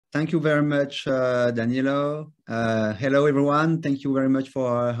Thank you very much, Danilo. Hello, everyone. Thank you very much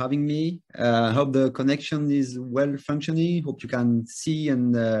for having me. I hope the connection is well functioning. Hope you can see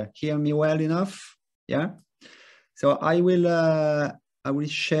and hear me well enough. Yeah. So I will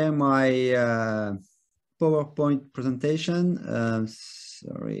share my PowerPoint presentation.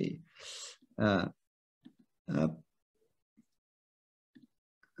 Sorry.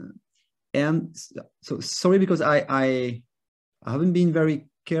 And so sorry because I haven't been very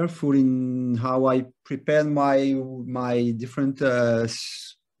careful in how I prepare my different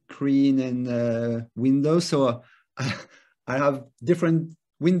screen and windows. So I have different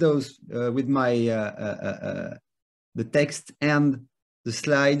windows with my the text and the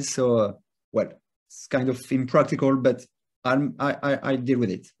slides. So well, it's kind of impractical, but I deal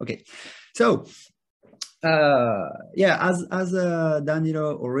with it. Okay, so yeah, as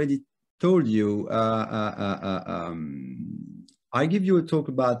Danilo already told you, I give you a talk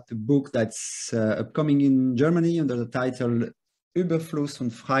about the book that's upcoming in Germany under the title Überfluss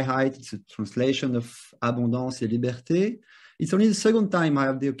und Freiheit. It's a translation of Abondance et Liberté. It's only the second time I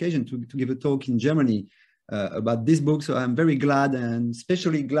have the occasion to give a talk in Germany about this book, so I'm very glad and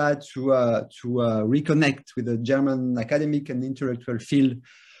especially glad to reconnect with the German academic and intellectual field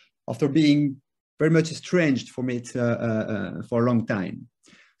after being very much estranged from it for a long time.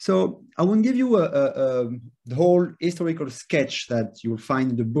 So I won't give you the whole historical sketch that you will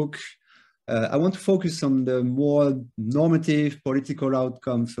find in the book. I want to focus on the more normative political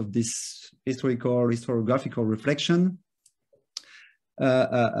outcomes of this historiographical reflection.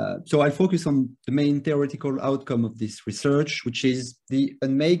 So I focus on the main theoretical outcome of this research, which is the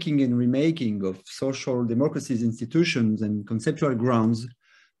unmaking and remaking of social democracy's institutions and conceptual grounds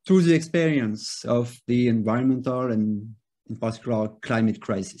through the experience of the environmental and in particular climate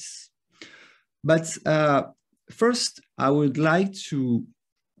crisis. But first, I would like to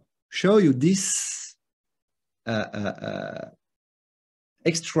show you this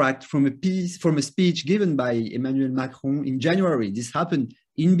extract from a speech given by Emmanuel Macron in January. This happened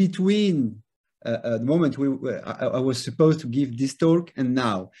in between the moment I was supposed to give this talk and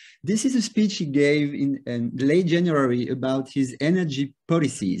now. This is a speech he gave in late January about his energy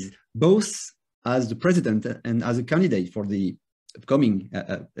policies, both as the president and as a candidate for the upcoming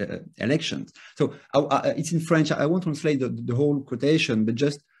elections. So it's in French. I won't translate the whole quotation, but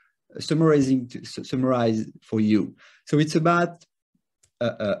just summarizing to summarize for you. So it's about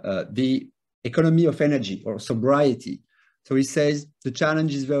the economy of energy or sobriety. So he says the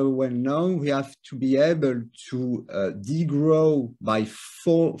challenge is very well known. We have to be able to degrow by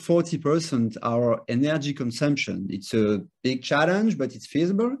 40% our energy consumption. It's a big challenge, but it's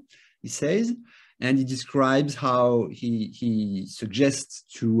feasible, he says. And he describes how he suggests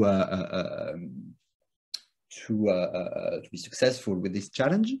to be successful with this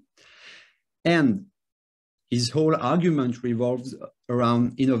challenge. And his whole argument revolves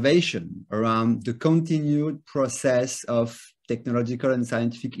around innovation, around the continued process of technological and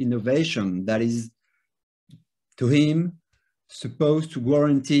scientific innovation that is, to him, supposed to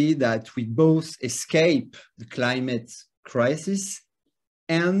guarantee that we both escape the climate crisis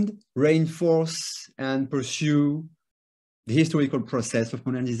and reinforce and pursue the historical process of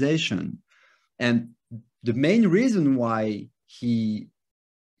modernization. And the main reason why he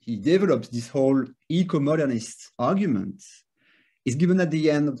develops this whole eco-modernist argument is given at the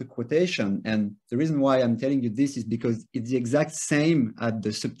end of the quotation. And the reason why I'm telling you this is because it's the exact same at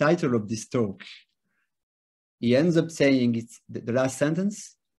the subtitle of this talk. He ends up saying, it's the last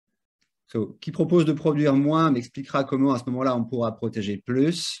sentence, so, qui propose de produire moins m'expliquera comment à ce moment-là on pourra protéger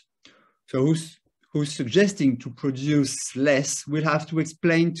plus. So who's suggesting to produce less will have to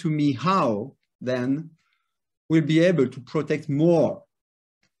explain to me how then we'll be able to protect more.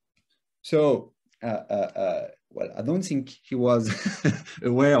 So, well, I don't think he was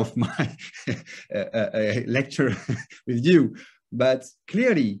aware of my lecture with you, but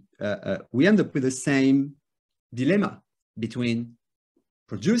clearly we end up with the same dilemma between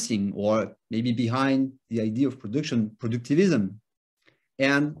producing, or maybe behind the idea of production, productivism,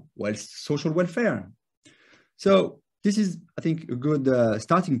 and well, social welfare. So this is, I think, a good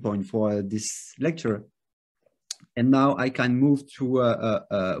starting point for this lecture. And now I can move to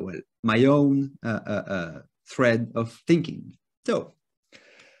well, my own thread of thinking. So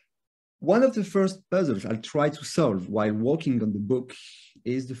one of the first puzzles I'll try to solve while working on the book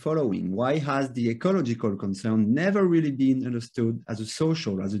is the following. Why has the ecological concern never really been understood as a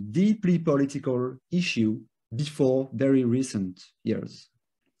social, as a deeply political issue before very recent years?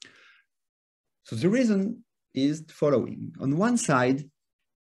 So the reason is the following. On one side,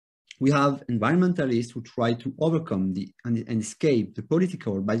 we have environmentalists who try to overcome and escape the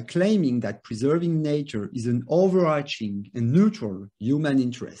political by claiming that preserving nature is an overarching and neutral human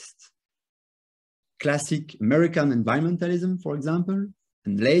interest. Classic American environmentalism, for example,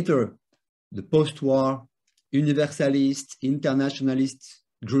 and later the post-war universalist, internationalist,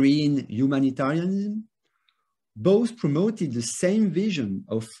 green humanitarianism, both promoted the same vision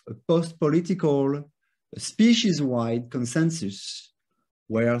of a post-political, species-wide consensus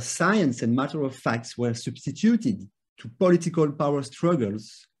where science and matter of facts were substituted to political power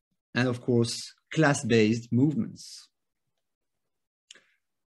struggles and, of course, class-based movements.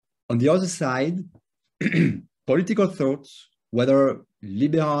 On the other side, political thought, whether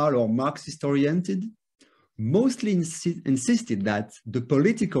liberal or Marxist-oriented, mostly insisted that the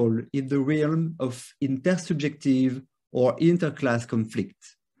political is the realm of intersubjective or interclass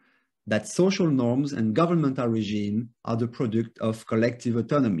conflict, that social norms and governmental regime are the product of collective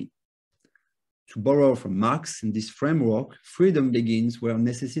autonomy. To borrow from Marx in this framework, freedom begins where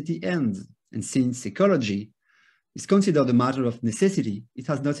necessity ends. And since ecology is considered a matter of necessity, it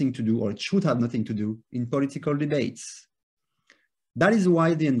has nothing to do, or it should have nothing to do, in political debates. That is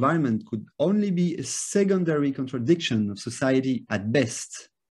why the environment could only be a secondary contradiction of society at best,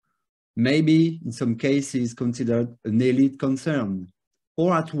 maybe in some cases considered an elite concern,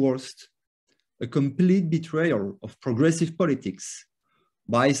 or at worst, a complete betrayal of progressive politics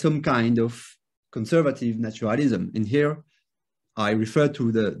by some kind of conservative naturalism. And here I refer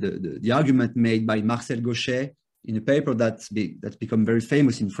to the argument made by Marcel Gauchet in a paper that's become very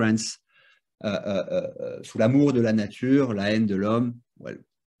famous in France, Sous l'amour de la nature, la haine de l'homme, well,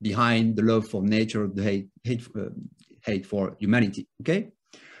 behind the love for nature, the hate for humanity, okay?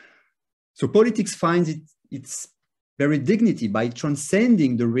 So politics finds its very dignity by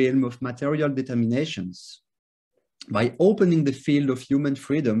transcending the realm of material determinations, by opening the field of human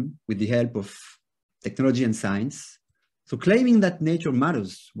freedom with the help of technology and science. So claiming that nature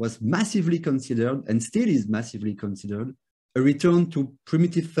matters was massively considered, and still is massively considered, a return to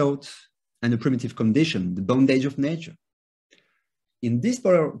primitive thought and a primitive condition, the bondage of nature. In this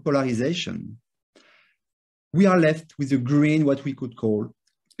polarization, we are left with a green, what we could call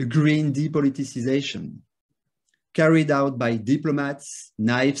a green depoliticization, carried out by diplomats,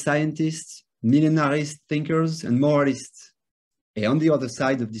 naive scientists, millenarist thinkers, and moralists. And on the other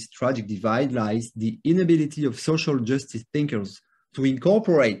side of this tragic divide lies the inability of social justice thinkers to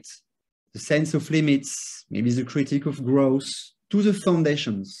incorporate the sense of limits, maybe the critique of growth, to the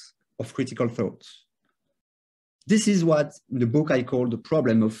foundations of critical thought. This is what in the book I call the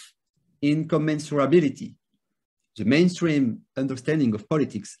problem of incommensurability. The mainstream understanding of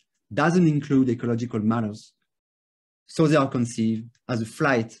politics doesn't include ecological matters, so they are conceived as a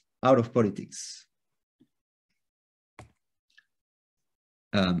flight out of politics.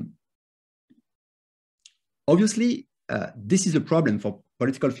 Obviously, this is a problem for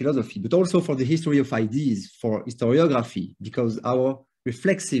political philosophy, but also for the history of ideas, for historiography, because our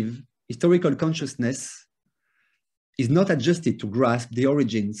reflexive historical consciousness is not adjusted to grasp the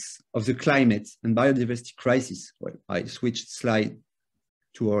origins of the climate and biodiversity crisis. Well, I switched slide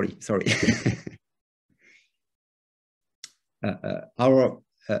too early, sorry. Our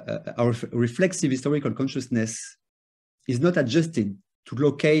reflexive historical consciousness is not adjusted to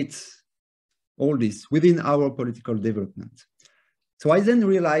locate all this within our political development. So I then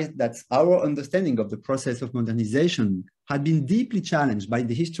realized that our understanding of the process of modernization had been deeply challenged by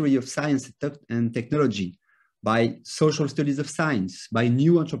the history of science and technology, by social studies of science, by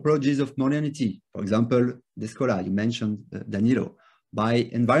new anthropologies of modernity, for example, Descola, you mentioned Danilo, by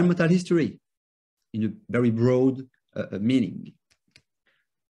environmental history in a very broad meaning.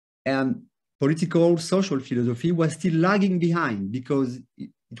 And political social philosophy was still lagging behind because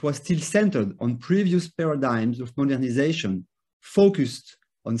it was still centered on previous paradigms of modernization, focused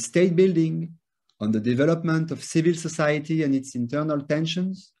on state building, on the development of civil society and its internal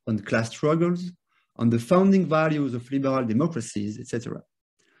tensions, on class struggles, on the founding values of liberal democracies, etc.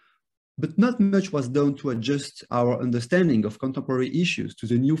 But not much was done to adjust our understanding of contemporary issues to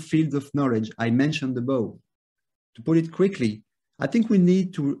the new fields of knowledge I mentioned above. To put it quickly, I think we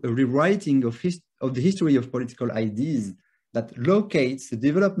need a rewriting of the history of political ideas that locates the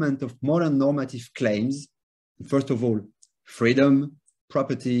development of modern normative claims, first of all, freedom,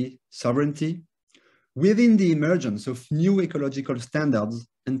 property, sovereignty, within the emergence of new ecological standards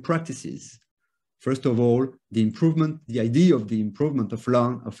and practices. First of all, the idea of the improvement of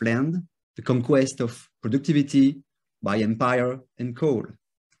land, the conquest of productivity by empire and coal.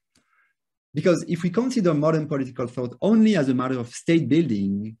 Because if we consider modern political thought only as a matter of state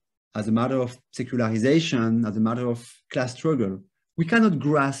building, as a matter of secularization, as a matter of class struggle, we cannot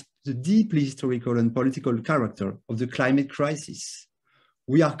grasp the deeply historical and political character of the climate crisis.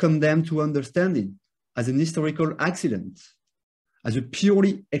 We are condemned to understand it as an historical accident, as a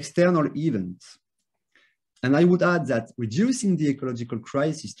purely external event. And I would add that reducing the ecological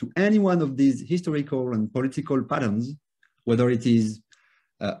crisis to any one of these historical and political patterns, whether it is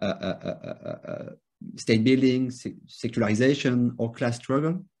state building, secularization, or class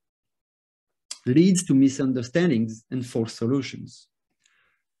struggle, leads to misunderstandings and false solutions.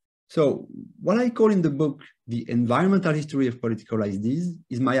 So what I call in the book the environmental history of political ideas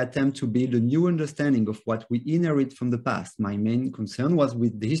is my attempt to build a new understanding of what we inherit from the past. My main concern was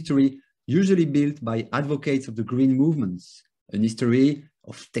with the history usually built by advocates of the green movements, an history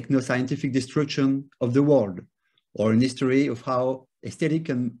of techno-scientific destruction of the world, or an history of how aesthetic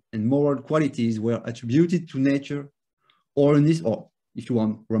and moral qualities were attributed to nature, or if you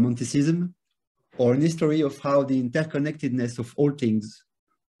want, romanticism, or an history of how the interconnectedness of all things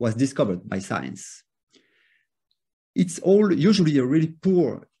was discovered by science. It's all usually a really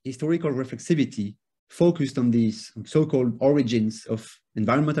poor historical reflexivity focused on these so-called origins of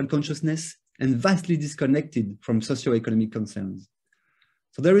environmental consciousness and vastly disconnected from socio-economic concerns.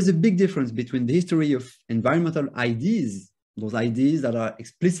 So there is a big difference between the history of environmental ideas, those ideas that are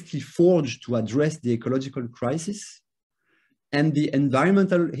explicitly forged to address the ecological crisis, and the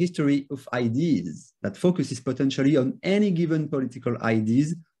environmental history of ideas that focuses potentially on any given political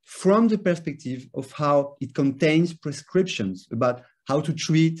ideas from the perspective of how it contains prescriptions about how to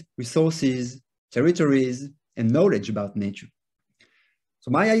treat resources, territories, and knowledge about nature.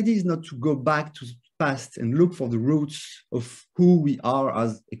 So my idea is not to go back to the past and look for the roots of who we are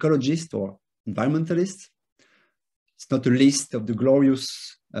as ecologists or environmentalists. It's not a list of the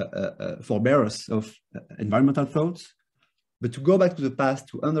glorious forebearers of environmental thoughts, but to go back to the past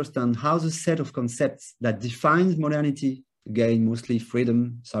to understand how the set of concepts that defines modernity, again, mostly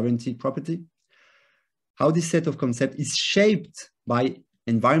freedom, sovereignty, property, how this set of concepts is shaped by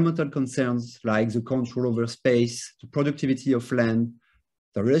environmental concerns like the control over space, the productivity of land,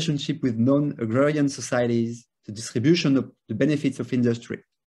 the relationship with non-agrarian societies, the distribution of the benefits of industry.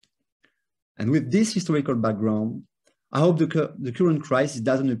 And with this historical background, I hope the current crisis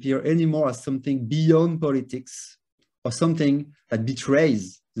doesn't appear anymore as something beyond politics or something that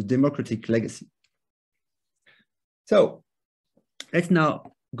betrays the democratic legacy. So let's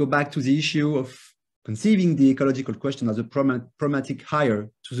now go back to the issue of conceiving the ecological question as a pragmatic heir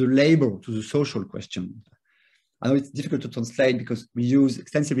to the labor, to the social question. I know it's difficult to translate because we use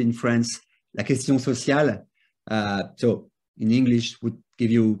extensively in France la question sociale. So in English would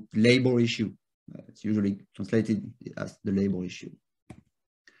give you labor issue. It's usually translated as the labor issue.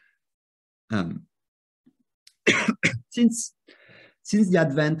 Since the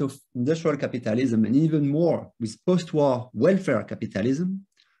advent of industrial capitalism, and even more with post-war welfare capitalism,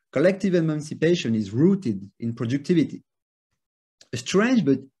 collective emancipation is rooted in productivity. A strange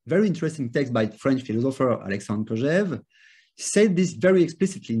but very interesting text by French philosopher Alexandre Kojève said this very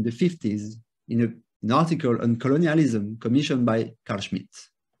explicitly in the 50s in an article on colonialism commissioned by Carl Schmitt.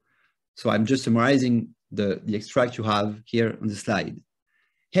 So I'm just summarizing the extract you have here on the slide.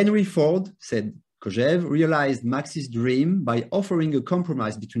 Henry Ford, said Kojève, realized Marx's dream by offering a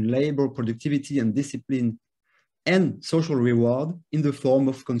compromise between labor, productivity, and discipline and social reward in the form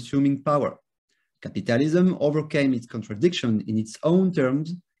of consuming power. Capitalism overcame its contradiction in its own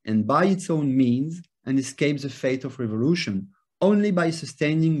terms and by its own means and escaped the fate of revolution only by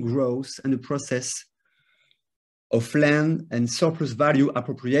sustaining growth and the process of land and surplus value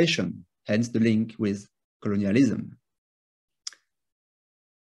appropriation, hence the link with colonialism.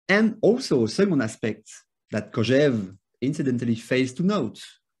 And also a second aspect that Kojève incidentally fails to note,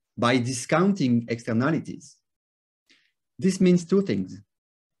 by discounting externalities. This means two things.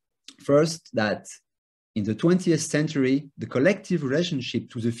 First, that in the 20th century, the collective relationship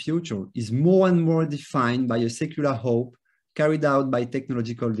to the future is more and more defined by a secular hope carried out by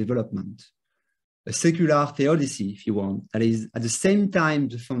technological development. A secular theodicy, if you want, that is at the same time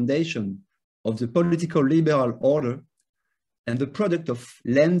the foundation of the political liberal order and the product of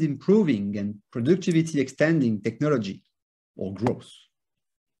land improving and productivity extending technology or growth.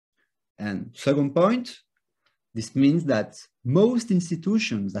 And second point, this means that most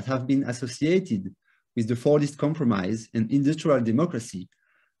institutions that have been associated with the Fordist compromise and industrial democracy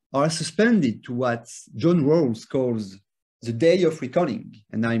are suspended to what John Rawls calls the day of reckoning.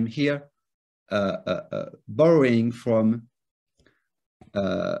 And I'm here borrowing from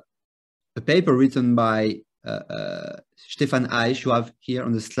a paper written by Stefan Eich. You have here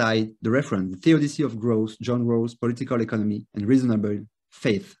on the slide the reference, The Theodicy of Growth, John Rawls, Political Economy and Reasonable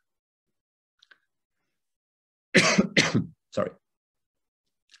Faith. Sorry.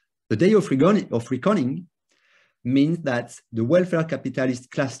 The day of reckoning means that the welfare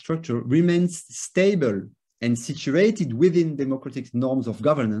capitalist class structure remains stable and situated within democratic norms of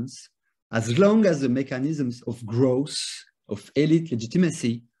governance as long as the mechanisms of growth, of elite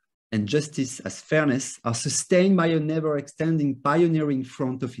legitimacy, and justice as fairness are sustained by a never-extending pioneering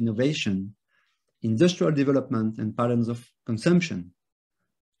front of innovation, industrial development, and patterns of consumption.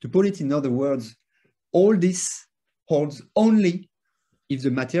 To put it in other words, all this holds only if the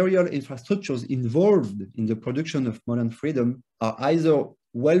material infrastructures involved in the production of modern freedom are either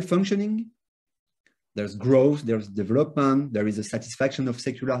well-functioning, there's growth, there's development, there is a satisfaction of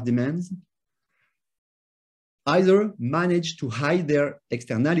secular demands, either manage to hide their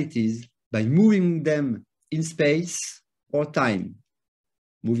externalities by moving them in space or time.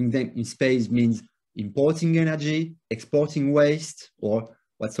 Moving them in space means importing energy, exporting waste, or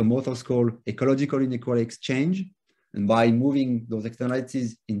what some authors call ecological unequal exchange. And by moving those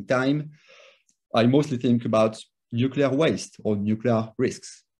externalities in time, I mostly think about nuclear waste or nuclear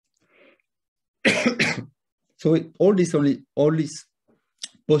risks. So all this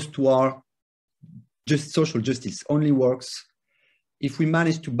post-war social justice only works if we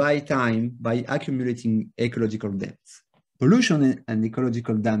manage to buy time by accumulating ecological debts. Pollution and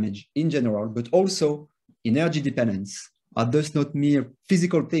ecological damage in general, but also energy dependence, are thus not mere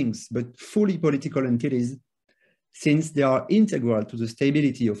physical things, but fully political entities, since they are integral to the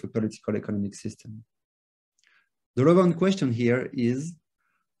stability of a political economic system. The relevant question here is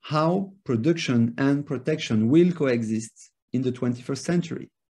how production and protection will coexist in the 21st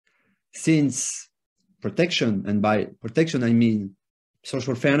century. Since protection, and by protection I mean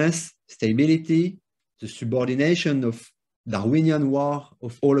social fairness, stability, the subordination of Darwinian war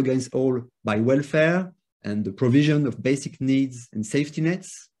of all against all by welfare, and the provision of basic needs and safety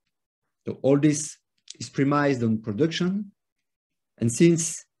nets. So all this is premised on production. And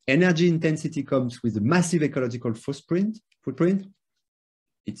since energy intensity comes with a massive ecological footprint,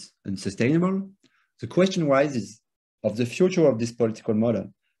 it's unsustainable. The question arises of the future of this political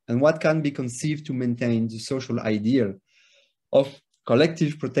model and what can be conceived to maintain the social ideal of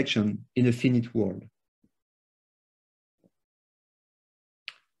collective protection in a finite world.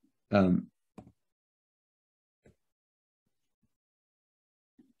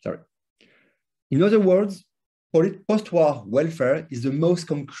 In other words, post-war welfare is the most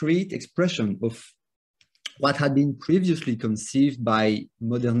concrete expression of what had been previously conceived by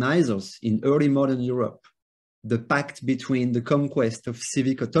modernizers in early modern Europe, the pact between the conquest of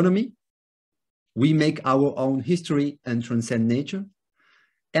civic autonomy, we make our own history and transcend nature,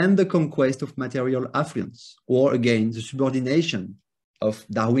 and the conquest of material affluence, or again, the subordination of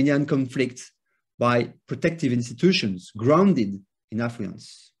Darwinian conflicts by protective institutions grounded in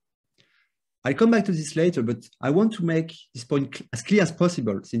affluence. I'll come back to this later, but I want to make this point as clear as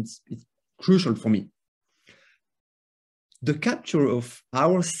possible since it's crucial for me. The capture of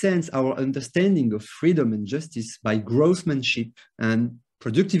our sense, our understanding of freedom and justice by grossmanship and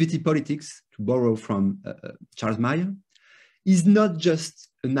productivity politics, to borrow from Charles Maier, is not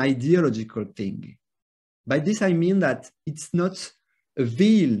just an ideological thing. By this, I mean that it's not a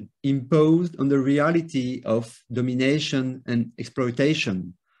veil imposed on the reality of domination and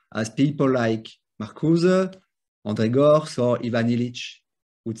exploitation, as people like Marcuse, André Gorz, or Ivan Illich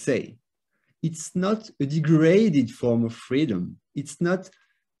would say. It's not a degraded form of freedom. It's not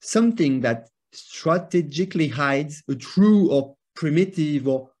something that strategically hides a true or primitive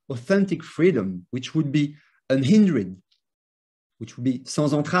or authentic freedom, which would be unhindered, which would be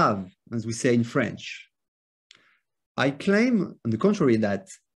sans entrave, as we say in French. I claim, on the contrary, that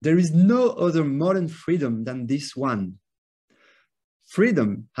there is no other modern freedom than this one.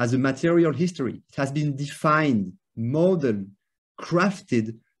 Freedom has a material history. It has been defined, modeled,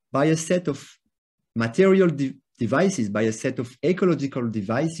 crafted by a set of material devices, by a set of ecological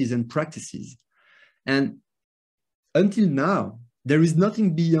devices and practices. And until now, there is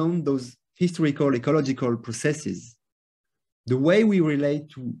nothing beyond those historical ecological processes. The way we relate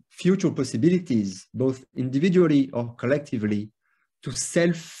to future possibilities, both individually or collectively, to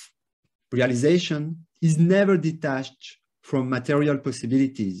self-realization is never detached from material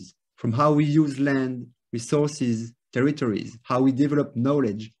possibilities, from how we use land, resources, territories, how we develop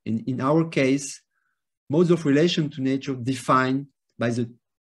knowledge, and in our case, modes of relation to nature defined by the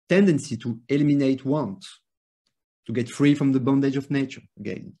tendency to eliminate want, to get free from the bondage of nature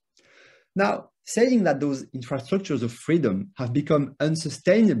again. Now, saying that those infrastructures of freedom have become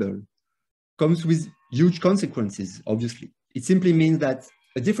unsustainable comes with huge consequences, obviously. It simply means that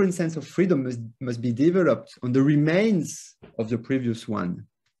a different sense of freedom must be developed on the remains of the previous one.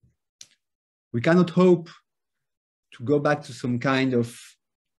 We cannot hope to go back to some kind of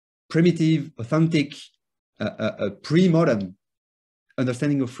primitive, authentic, pre-modern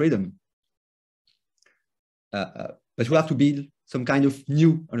understanding of freedom. But we have to build some kind of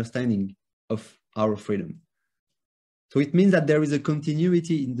new understanding of our freedom. So it means that there is a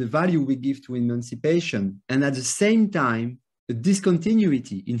continuity in the value we give to emancipation, and at the same time, a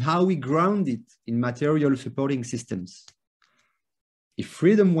discontinuity in how we ground it in material supporting systems. If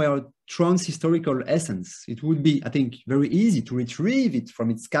freedom were a trans-historical essence, it would be, I think, very easy to retrieve it from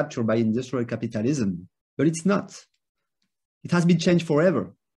its capture by industrial capitalism, but it's not. It has been changed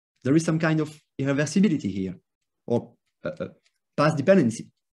forever. There is some kind of irreversibility here, or past dependency.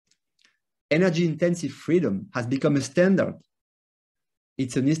 Energy-intensive freedom has become a standard.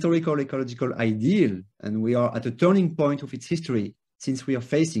 It's an historical ecological ideal, and we are at a turning point of its history since we are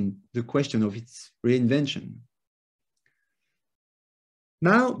facing the question of its reinvention.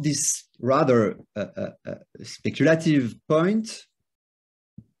 Now, this rather speculative point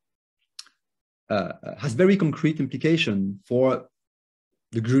has very concrete implication for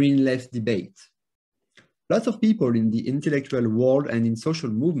the green left debate. Lots of people in the intellectual world and in social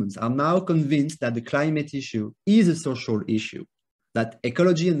movements are now convinced that the climate issue is a social issue, that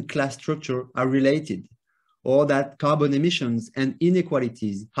ecology and class structure are related, or that carbon emissions and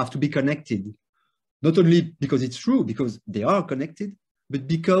inequalities have to be connected, not only because it's true, because they are connected, but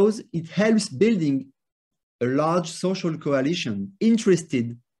because it helps building a large social coalition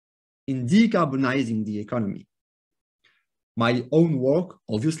interested in decarbonizing the economy. My own work,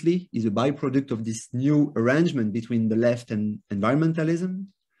 obviously, is a byproduct of this new arrangement between the left and environmentalism,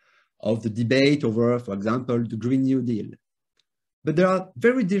 of the debate over, for example, the Green New Deal. But there are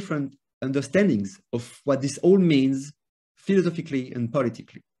very different understandings of what this all means philosophically and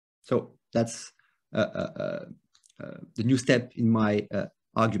politically. So that's the new step in my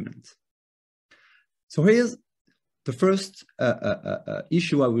argument. So here's the first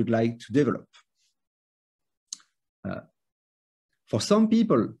issue I would like to develop. For some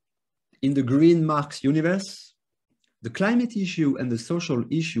people in the green Marx universe, the climate issue and the social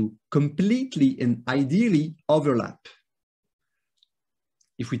issue completely and ideally overlap.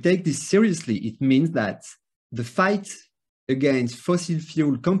 If we take this seriously, it means that the fight against fossil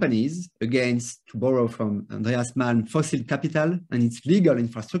fuel companies, against, to borrow from Andreas Malm, fossil capital and its legal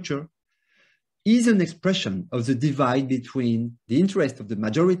infrastructure, is an expression of the divide between the interest of the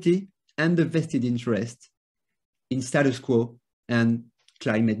majority and the vested interest in status quo and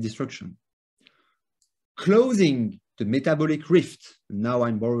climate destruction. Closing the metabolic rift, now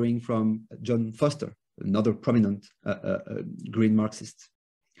I'm borrowing from John Foster, another prominent green Marxist.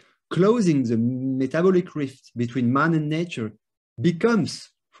 Closing the metabolic rift between man and nature becomes,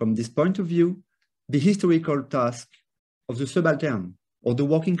 from this point of view, the historical task of the subaltern or the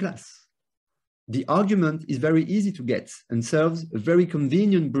working class. The argument is very easy to get and serves a very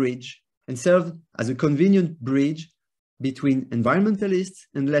convenient bridge, and serves as a convenient bridge between environmentalists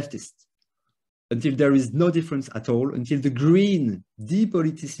and leftists, until there is no difference at all, until the green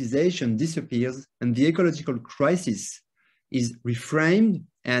depoliticization disappears and the ecological crisis is reframed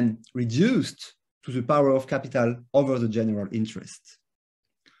and reduced to the power of capital over the general interest.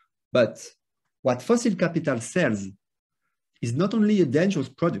 But what fossil capital sells is not only a dangerous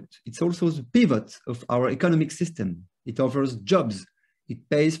product, it's also the pivot of our economic system. It offers jobs, it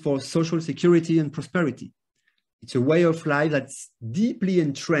pays for social security and prosperity. It's a way of life that's deeply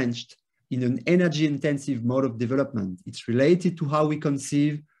entrenched in an energy-intensive mode of development. It's related to how we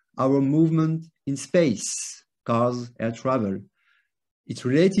conceive our movement in space, cars, air travel. It's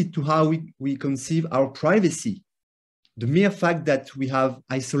related to how we conceive our privacy. The mere fact that we have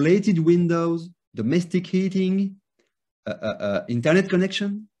isolated windows, domestic heating, internet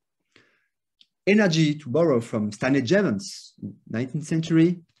connection, energy, to borrow from Stanley Jevons, 19th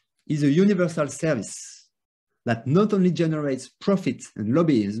century, is a universal service that not only generates profit and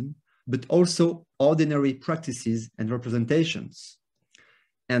lobbyism, but also ordinary practices and representations.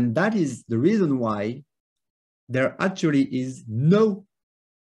 And that is the reason why there actually is no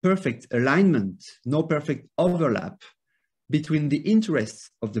perfect alignment, no perfect overlap between the interests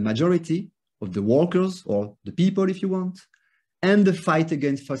of the majority, of the workers or the people, if you want, and the fight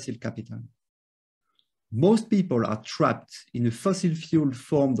against fossil capital. Most people are trapped in a fossil fuel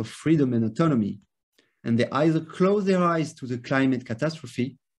form of freedom and autonomy, and they either close their eyes to the climate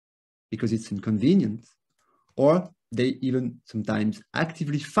catastrophe because it's inconvenient, or they even sometimes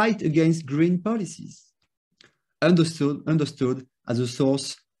actively fight against green policies, understood as a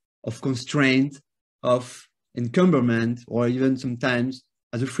source of constraint, of encumberment, or even sometimes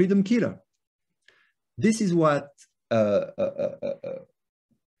as a freedom killer. This is what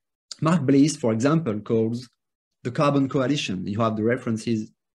Mark Bliss, for example, calls the carbon coalition. You have the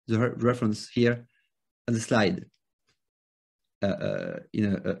references the reference here on the slide in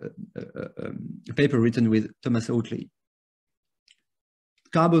a paper written with Thomas Oatley.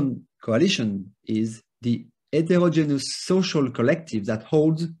 Carbon coalition is the heterogeneous social collective that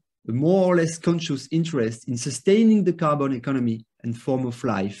holds a more or less conscious interest in sustaining the carbon economy and form of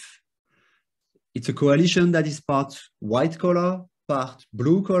life. It's a coalition that is part white collar, part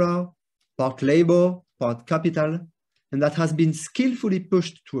blue collar, part labor, part capital, and that has been skillfully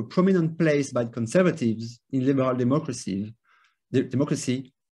pushed to a prominent place by conservatives in liberal democracy,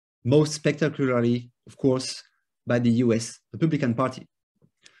 most spectacularly, of course, by the US Republican Party.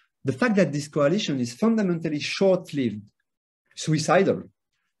 The fact that this coalition is fundamentally short-lived, suicidal,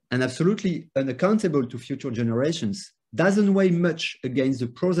 and absolutely unaccountable to future generations doesn't weigh much against the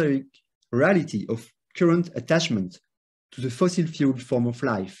prosaic reality of current attachment to the fossil fuel form of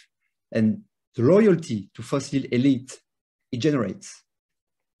life and the loyalty to fossil elite it generates.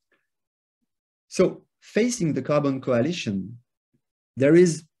 So, facing the carbon coalition, there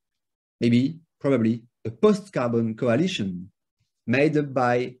is probably a post-carbon coalition made up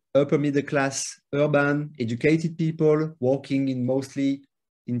by upper middle class, urban, educated people working in mostly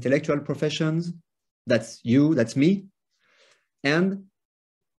intellectual professions. That's you, that's me. And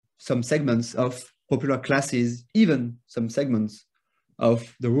some segments of popular classes, even some segments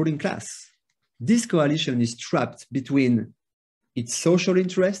of the ruling class. This coalition is trapped between its social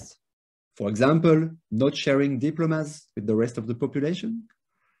interests, for example, not sharing diplomas with the rest of the population,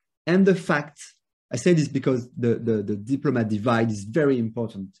 and the fact, I say this because the diploma divide is very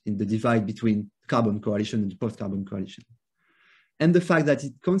important in the divide between carbon coalition and the post-carbon coalition. And the fact that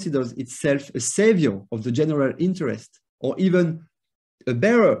it considers itself a savior of the general interest, or even a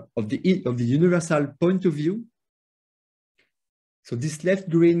bearer of the universal point of view. So this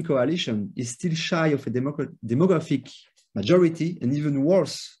left-green coalition is still shy of a demographic majority, and even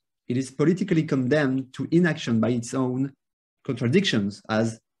worse, it is politically condemned to inaction by its own contradictions,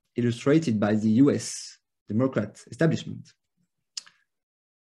 as illustrated by the US Democrat establishment.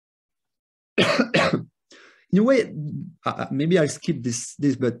 In a way, maybe I'll skip this,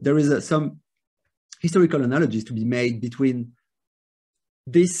 but there is some historical analogies to be made between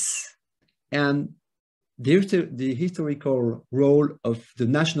this and the historical role of the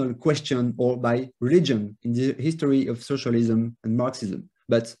national question or by religion in the history of socialism and Marxism.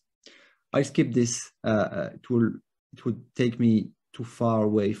 But I'll skip this. It would take me too far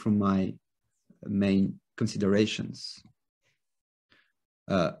away from my main considerations.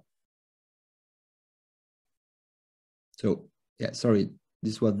 So yeah, sorry,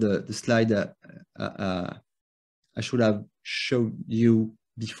 this was the slide I should have showed you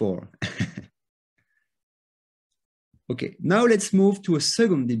before. Okay, now let's move to a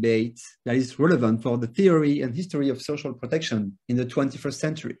second debate that is relevant for the theory and history of social protection in the 21st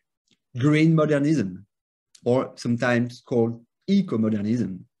century, green modernism, or sometimes called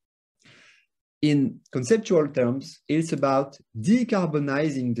eco-modernism. In conceptual terms, it's about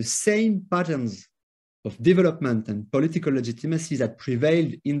decarbonizing the same patterns of development and political legitimacy that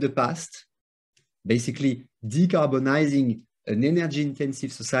prevailed in the past, basically decarbonizing an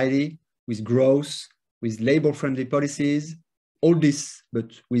energy-intensive society with growth, with labor-friendly policies, all this, but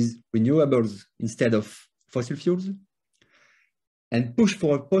with renewables instead of fossil fuels, and push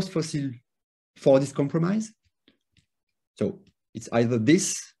for a post-fossil for this compromise. So it's either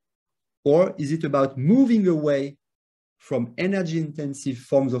this, or is it about moving away from energy-intensive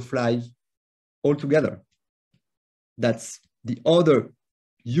forms of life altogether? That's the other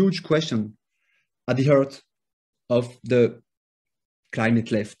huge question at the heart of the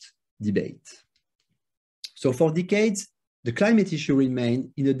climate left debate. So for decades, the climate issue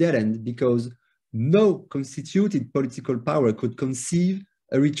remained in a dead end because no constituted political power could conceive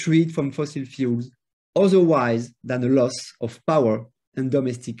a retreat from fossil fuels otherwise than a loss of power and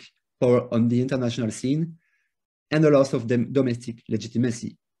domestic power on the international scene and a loss of domestic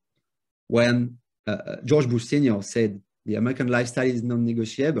legitimacy. When George Bush Sr. said the American lifestyle is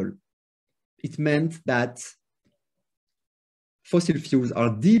non-negotiable, it meant that fossil fuels are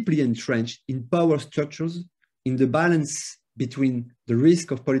deeply entrenched in power structures, in the balance between the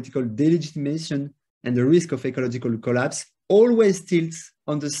risk of political delegitimation and the risk of ecological collapse, always tilts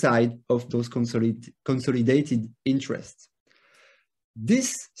on the side of those consolidated interests.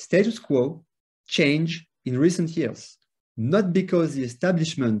 This status quo changed in recent years, not because the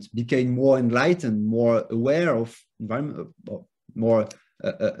establishment became more enlightened, more aware of more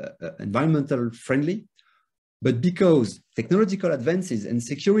environmental friendly, but because technological advances and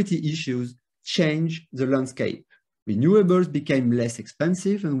security issues changed the landscape. Renewables became less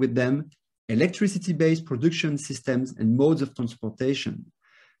expensive, and with them, electricity-based production systems and modes of transportation.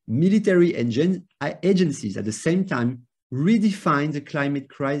 military agencies at the same time redefine the climate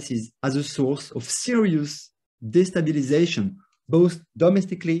crisis as a source of serious destabilization, both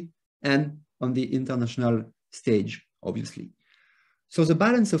domestically and on the international stage, obviously. So the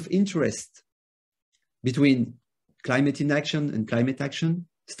balance of interest between climate inaction and climate action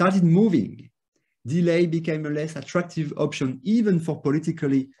started moving. Delay became a less attractive option even for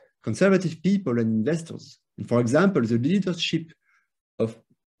politically conservative people and investors. And for example, the leadership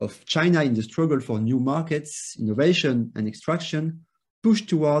of China in the struggle for new markets, innovation, and extraction pushed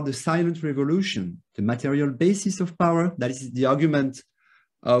toward the silent revolution, the material basis of power. That is the argument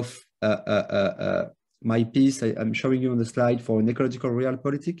of my piece I'm showing you on the slide for an ecological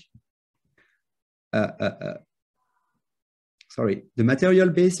realpolitik. Sorry, the material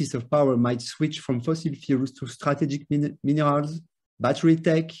basis of power might switch from fossil fuels to strategic minerals, battery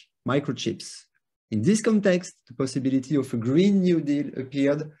tech, microchips. In this context, the possibility of a Green New Deal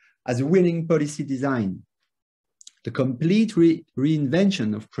appeared as a winning policy design. The complete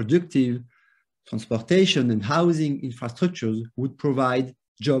reinvention of productive transportation and housing infrastructures would provide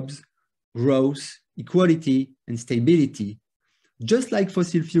jobs, growth, equality, and stability, just like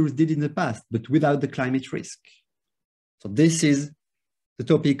fossil fuels did in the past, but without the climate risk. So this is the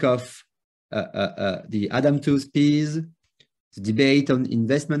topic of the Adam Tooze piece, the debate on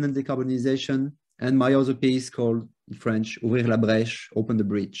investment and decarbonization, and my other piece called in French, Ouvrir la brèche, open the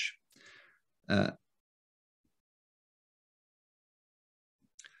breach.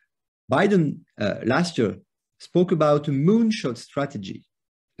 Biden last year spoke about a moonshot strategy,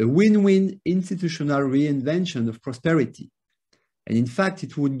 a win-win institutional reinvention of prosperity. And in fact,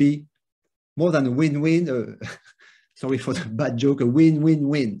 it would be more than a win-win, sorry for the bad joke, a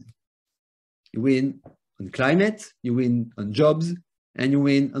win-win-win. You win on climate, you win on jobs, and you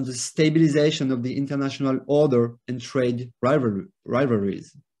win on the stabilization of the international order and trade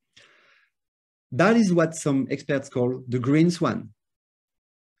rivalries. That is what some experts call the green swan.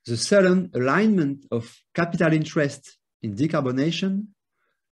 The sudden alignment of capital interest in decarbonation,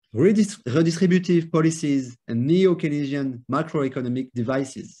 redistributive policies, and neo-Keynesian macroeconomic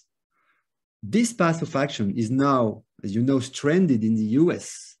devices. This path of action is now, as you know, stranded in the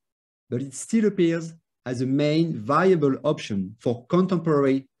US, but it still appears as a main viable option for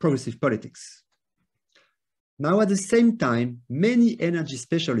contemporary progressive politics. Now, at the same time, many energy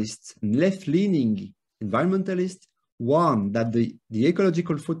specialists and left-leaning environmentalists warn that the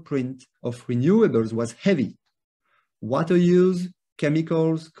ecological footprint of renewables was heavy. Water use,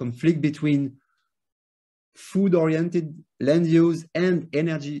 chemicals, conflict between food-oriented land use and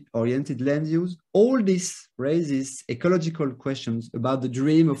energy-oriented land use, all this raises ecological questions about the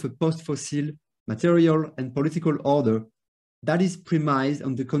dream of a post-fossil material and political order that is premised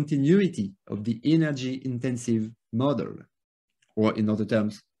on the continuity of the energy-intensive model, or in other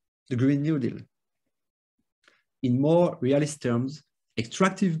terms, the Green New Deal. In more realist terms,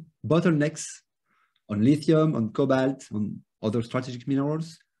 extractive bottlenecks on lithium, on cobalt, on other strategic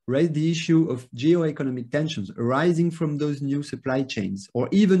minerals raise the issue of geoeconomic tensions arising from those new supply chains, or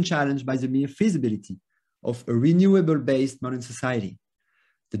even challenged by the mere feasibility of a renewable-based modern society.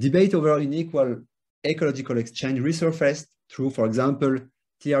 The debate over unequal ecological exchange resurfaced through, for example,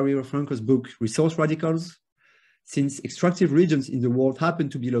 Thierry Franco's book, Resource Radicals, since extractive regions in the world happen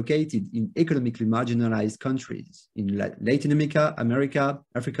to be located in economically marginalized countries. In Latin America,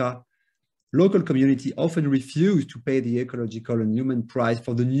 Africa, local communities often refuse to pay the ecological and human price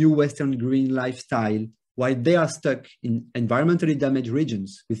for the new Western green lifestyle, while they are stuck in environmentally damaged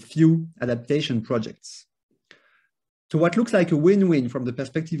regions with few adaptation projects. So what looks like a win-win from the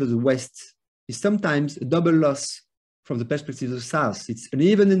perspective of the West is sometimes a double loss from the perspective of the South. It's an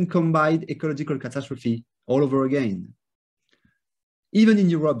even and combined ecological catastrophe all over again. Even in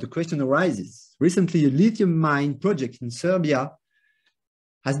Europe, the question arises. Recently, a lithium mine project in Serbia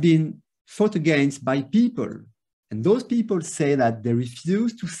has been fought against by people. And those people say that they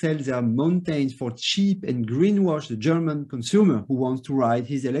refuse to sell their mountains for cheap and greenwash the German consumer who wants to ride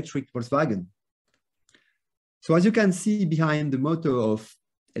his electric Volkswagen. So as you can see behind the motto of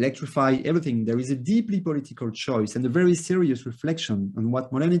electrify everything, there is a deeply political choice and a very serious reflection on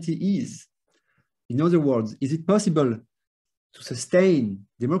what modernity is. In other words, is it possible to sustain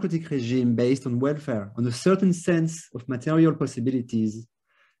democratic regime based on welfare, on a certain sense of material possibilities,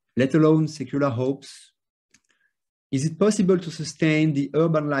 let alone secular hopes? Is it possible to sustain the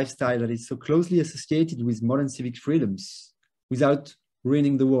urban lifestyle that is so closely associated with modern civic freedoms without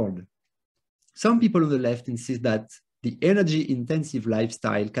ruining the world? Some people on the left insist that the energy-intensive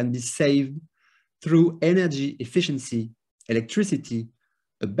lifestyle can be saved through energy efficiency, electricity,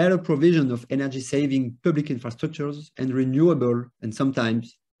 a better provision of energy-saving public infrastructures, and renewable and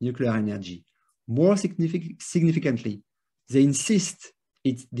sometimes nuclear energy. More significantly, they insist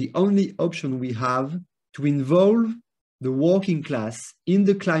it's the only option we have to involve the working class in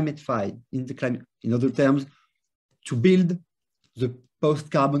the climate fight, in other terms, to build the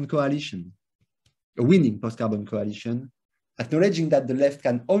post-carbon coalition, a winning post-carbon coalition, acknowledging that the left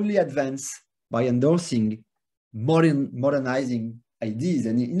can only advance by endorsing modernizing ideas.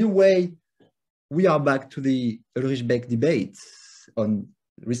 And in a way, we are back to the Ulrich Beck debate on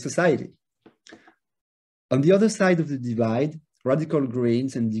risk society. On the other side of the divide, radical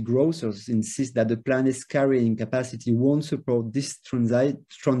Greens and degrowthers insist that the planet's carrying capacity won't support this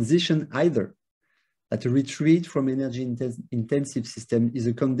transition either, that a retreat from energy-intensive system is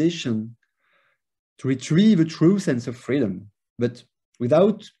a condition to retrieve a true sense of freedom, but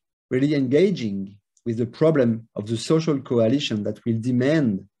without really engaging with the problem of the social coalition that will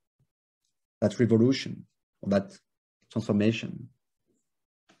demand that revolution or that transformation.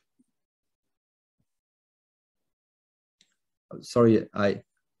 Sorry, I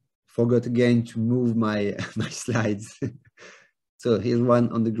forgot again to move my slides. So here's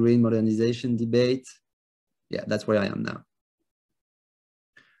one on the green modernization debate. Yeah, that's where I am now.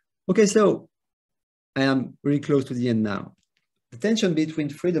 Okay, so I am really close to the end now. The tension between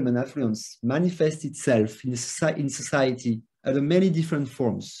freedom and affluence manifests itself in society under many different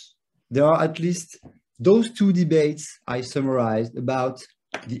forms. There are at least those two debates I summarized about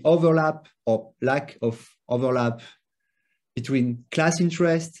the overlap or lack of overlap between class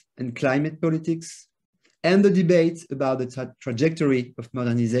interest and climate politics, and the debate about the trajectory of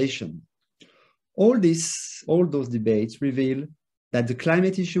modernization. All those debates reveal that the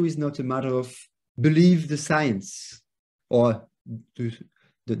climate issue is not a matter of believe the science, or the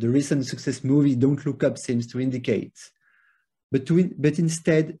recent success movie Don't Look Up seems to indicate, but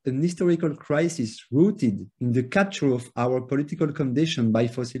instead an historical crisis rooted in the capture of our political condition by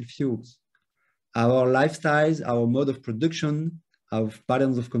fossil fuels. Our lifestyles, our mode of production, our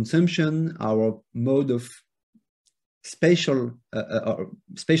patterns of consumption, our mode of spatial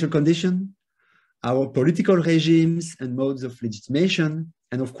condition, our political regimes and modes of legitimation,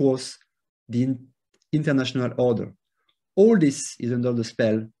 and of course, the international order. All this is under the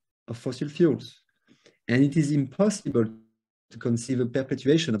spell of fossil fuels. And it is impossible to conceive a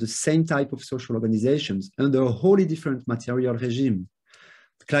perpetuation of the same type of social organizations under a wholly different material regime.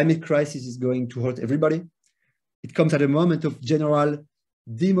 The climate crisis is going to hurt everybody. It comes at a moment of general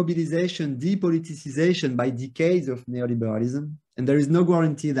demobilization, depoliticization by decades of neoliberalism. And there is no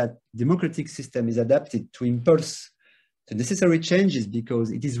guarantee that democratic system is adapted to impulse the necessary changes because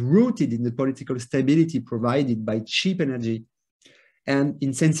it is rooted in the political stability provided by cheap energy and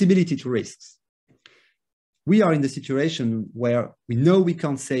insensibility to risks. We are in the situation where we know we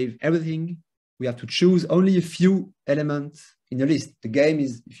can't save everything. We have to choose only a few elements in a list. The game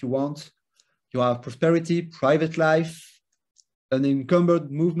is, if you want, you have prosperity, private life,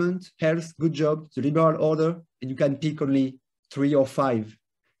 unencumbered movement, health, good job, the liberal order, and you can pick only 3 or 5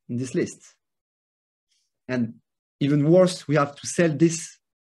 in this list. And even worse, we have to sell this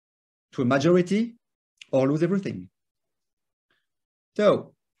to a majority or lose everything.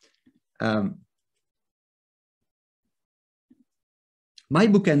 So, my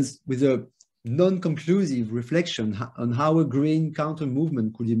book ends with a non-conclusive reflection on how a green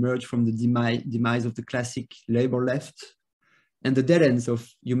counter-movement could emerge from the demise of the classic labor left and the dead ends of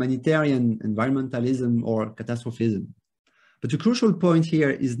humanitarian environmentalism or catastrophism. But the crucial point here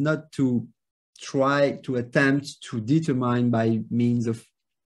is not to try to attempt to determine by means of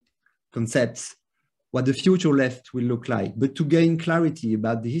concepts what the future left will look like, but to gain clarity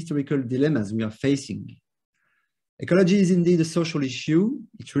about the historical dilemmas we are facing. Ecology is indeed a social issue.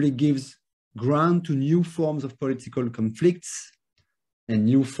 It really gives ground to new forms of political conflicts and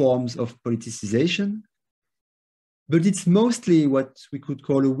new forms of politicization, but it's mostly what we could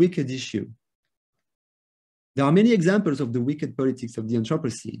call a wicked issue. There are many examples of the wicked politics of the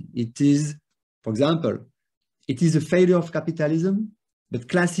Anthropocene. It is, for example, it is a failure of capitalism, but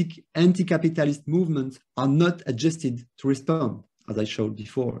classic anti-capitalist movements are not adjusted to respond, as I showed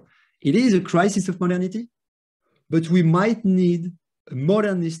before. It is a crisis of modernity, but we might need a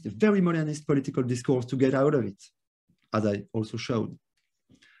modernist, a very modernist political discourse to get out of it, as I also showed.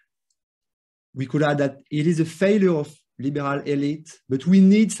 We could add that it is a failure of liberal elite, but we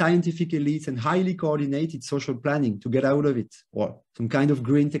need scientific elites and highly coordinated social planning to get out of it, or some kind of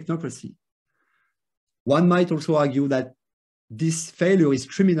green technocracy. One might also argue that this failure is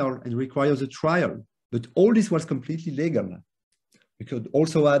criminal and requires a trial, but all this was completely legal. We could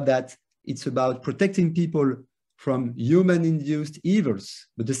also add that it's about protecting people from human-induced evils,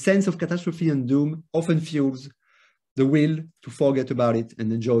 but the sense of catastrophe and doom often fuels the will to forget about it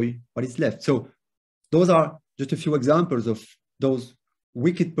and enjoy what is left. So those are just a few examples of those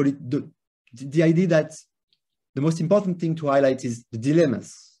wicked the idea that the most important thing to highlight is the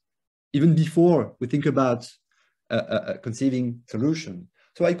dilemmas, even before we think about conceiving solution.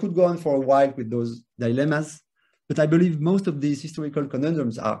 So I could go on for a while with those dilemmas, but I believe most of these historical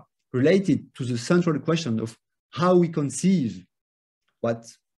conundrums are related to the central question of how we conceive what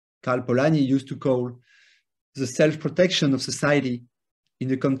Karl Polanyi used to call the self-protection of society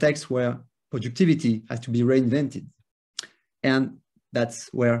in a context where productivity has to be reinvented. And that's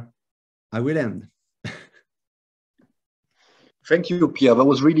where I will end. Thank you, Pierre. That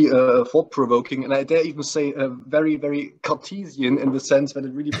was really thought-provoking, and I dare even say very, very Cartesian in the sense that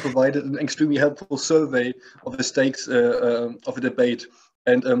it really provided an extremely helpful survey of the stakes of the debate.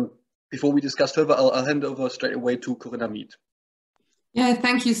 And before we discuss further, I'll hand over straight away to Corinna Mieth. Yeah,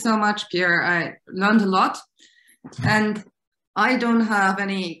 thank you so much, Pierre. I learned a lot, and I don't have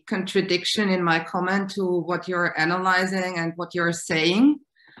any contradiction in my comment to what you're analyzing and what you're saying.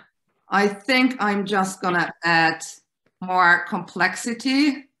 I think I'm just gonna add more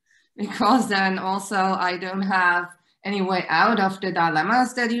complexity, because then also I don't have any way out of the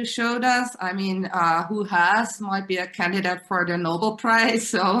dilemmas that you showed us. I mean, who has might be a candidate for the Nobel Prize,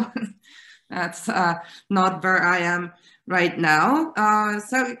 so that's not where I am right now.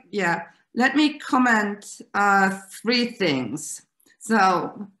 So yeah, let me comment 3 things.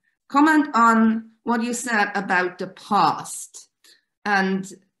 So comment on what you said about the past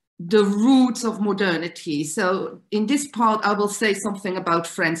and the roots of modernity. So in this part, I will say something about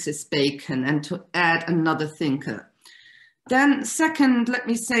Francis Bacon and to add another thinker. Then second, let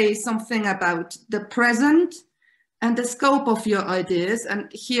me say something about the present and the scope of your ideas.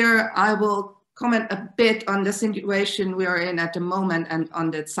 And here I will comment a bit on the situation we are in at the moment and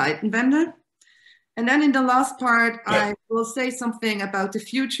on the Zeitenwende. And then in the last part, I will say something about the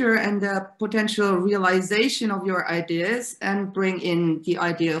future and the potential realization of your ideas and bring in the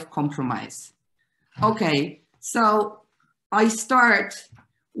idea of compromise. Okay, so I start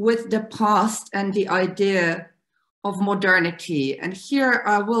with the past and the idea of modernity. And here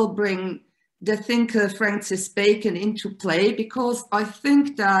I will bring the thinker Francis Bacon into play, because I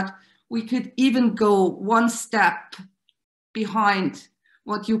think that we could even go one step behind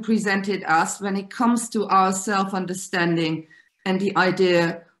what you presented us when it comes to our self-understanding and the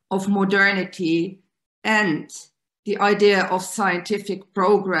idea of modernity and the idea of scientific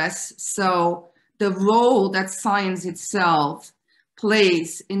progress. So the role that science itself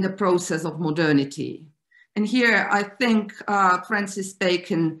plays in the process of modernity. And here I think Francis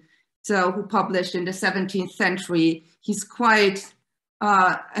Bacon, who published in the 17th century, he's quite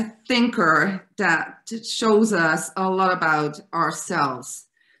a thinker that shows us a lot about ourselves.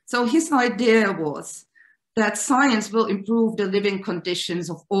 So his idea was that science will improve the living conditions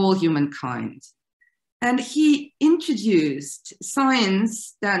of all humankind. And he introduced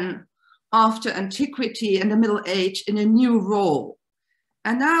science then after antiquity and the Middle Age in a new role.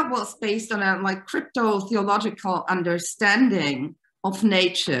 And that was based on a crypto-theological understanding of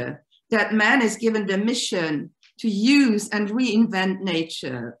nature, that man is given the mission to use and reinvent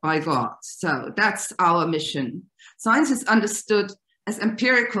nature by God. So that's our mission. Science is understood as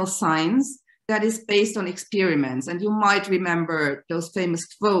empirical science that is based on experiments. And you might remember those famous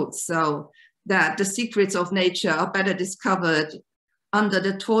quotes, so that the secrets of nature are better discovered under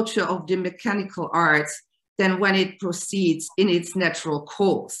the torture of the mechanical arts than when it proceeds in its natural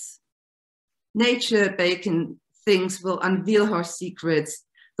course. Nature, Bacon thinks, will unveil her secrets,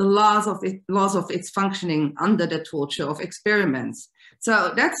 the laws of its functioning under the torture of experiments.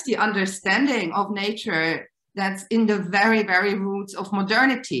 So that's the understanding of nature that's in the very, very roots of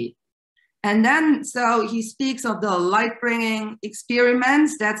modernity. And then, so he speaks of the light-bringing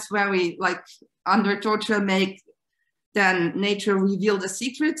experiments. That's where we, under torture, make then nature reveal the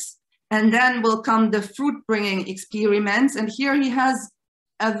secrets. And then will come the fruit-bringing experiments. And here he has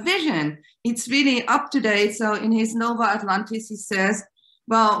a vision. It's really up to date. So in his Nova Atlantis, he says,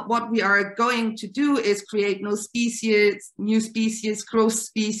 well, what we are going to do is create new species, cross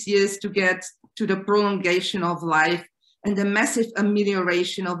species to get to the prolongation of life and the massive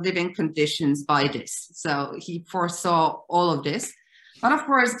amelioration of living conditions by this. So he foresaw all of this. But of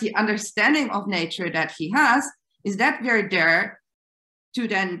course, the understanding of nature that he has is that we're there to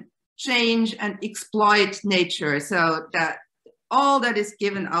then change and exploit nature. So that all that is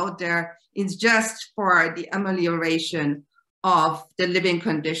given out there is just for the amelioration of the living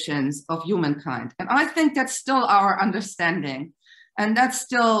conditions of humankind. And I think that's still our understanding. And that's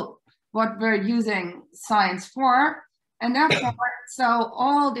still what we're using science for. And therefore, so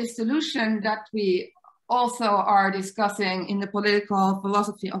all the solution that we also are discussing in the political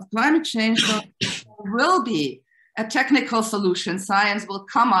philosophy of climate change, so there will be a technical solution. Science will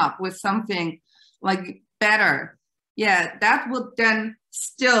come up with something like better. Yeah, that would then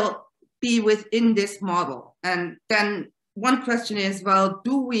still be within this model. And then one question is, well,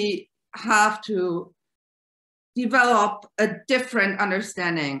 do we have to develop a different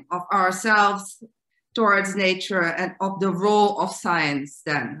understanding of ourselves towards nature and of the role of science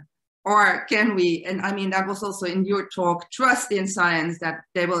then? Or can we, and I mean, that was also in your talk, trust in science that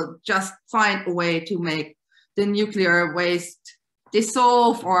they will just find a way to make the nuclear waste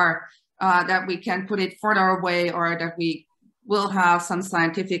dissolve, or that we can put it further away, or that we will have some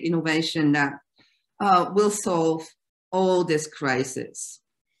scientific innovation that will solve all this crisis.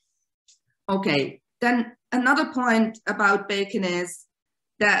 Okay, then another point about Bacon is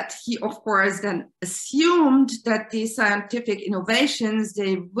that he, of course, then assumed that these scientific innovations,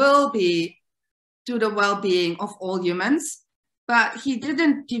 they will be to the well-being of all humans, but he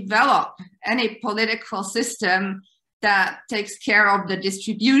didn't develop any political system that takes care of the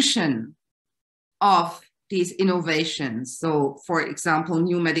distribution of these innovations. So, for example,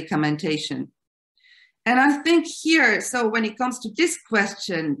 new medicamentation. And I think here, so when it comes to this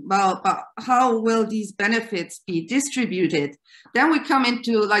question, well, how will these benefits be distributed? Then we come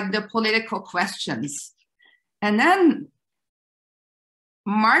into like the political questions. And then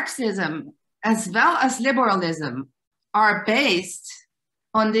Marxism as well as liberalism are based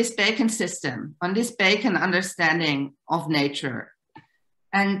on this Bacon system, on this Bacon understanding of nature.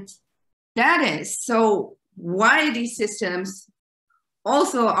 And that is so why these systems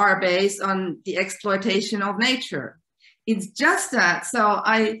also are based on the exploitation of nature. It's just that, so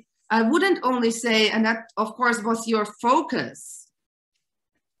I wouldn't only say, and that of course was your focus,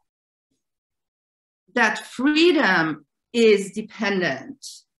 that freedom is dependent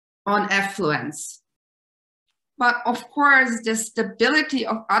on affluence. But of course, the stability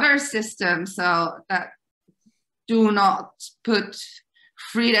of other systems, so that do not put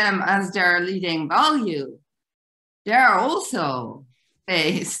freedom as their leading value, they're also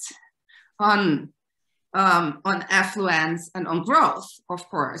based on affluence and on growth, of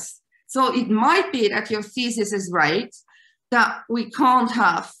course. So it might be that your thesis is right, that we can't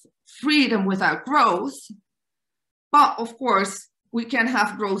have freedom without growth, but of course, we can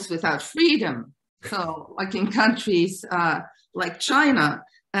have growth without freedom. So like in countries like China,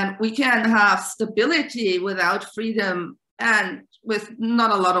 and we can have stability without freedom and with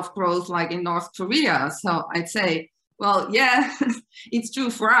not a lot of growth like in North Korea. So I'd say, well, yeah, it's true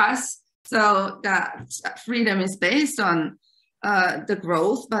for us. So that freedom is based on the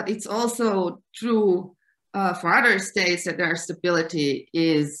growth, but it's also true for other states that their stability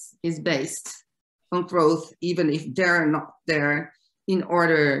is based on growth, even if they're not there in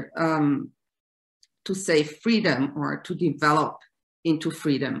order to save freedom or to develop into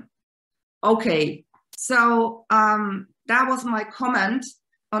freedom. Okay, so that was my comment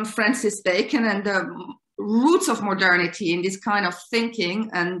on Francis Bacon and the roots of modernity in this kind of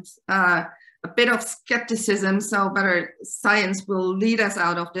thinking, and a bit of skepticism. So whether science will lead us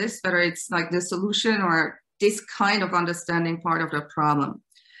out of this, whether it's like the solution or this kind of understanding part of the problem.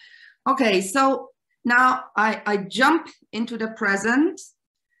 Okay, so now I jump into the present,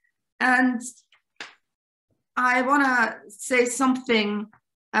 and I want to say something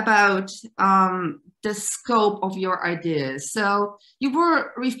about the scope of your ideas. So you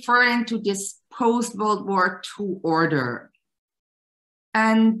were referring to this post-World War II order.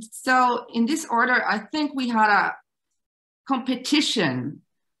 And so in this order, I think we had a competition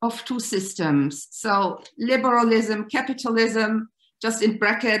of two systems. So liberalism, capitalism, just in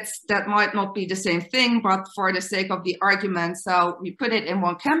brackets, that might not be the same thing, but for the sake of the argument, so we put it in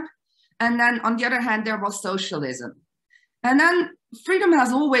one camp. And then on the other hand, there was socialism. And then freedom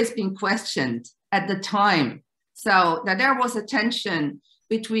has always been questioned at the time. So that there was a tension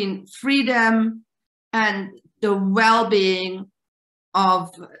between freedom and the well-being of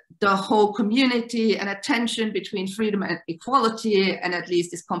the whole community, and a tension between freedom and equality, and at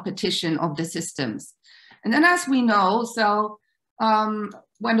least this competition of the systems. And then as we know, so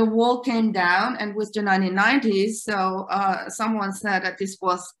when the wall came down and with the 1990s, so someone said that this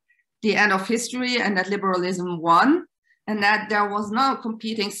was the end of history and that liberalism won, and that there was no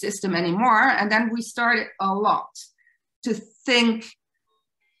competing system anymore. And then we started a lot to think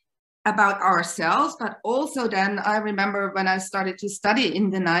about ourselves, but also then I remember when I started to study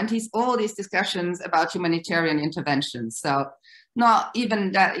in the 90s, all these discussions about humanitarian interventions. So not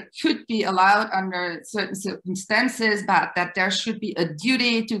even that it could be allowed under certain circumstances, but that there should be a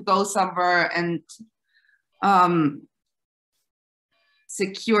duty to go somewhere and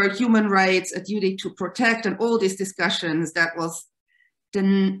secure human rights, a duty to protect, and all these discussions. That was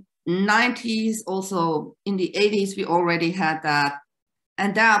the 90s. Also in the 80s, we already had that.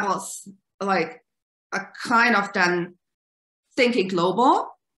 And that was like a kind of then thinking global,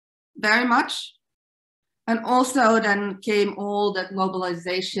 very much. And also then came all the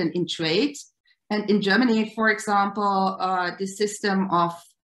globalization in trade. And in Germany, for example, the system of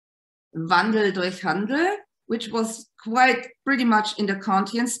Wandel durch Handel, which was quite pretty much in the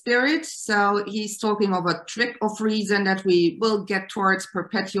Kantian spirit. So he's talking of a trick of reason that we will get towards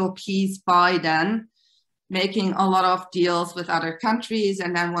perpetual peace by then making a lot of deals with other countries.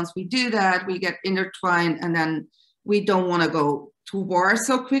 And then once we do that, we get intertwined, and then we don't want to go to war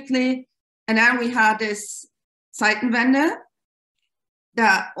so quickly. And then we had this Zeitenwende,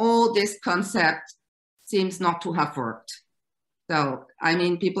 that all this concept seems not to have worked. So, I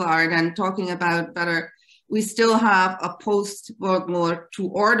mean, people are then talking about whether we still have a post-World War II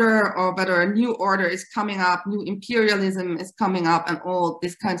order, or whether a new order is coming up, new imperialism is coming up, and all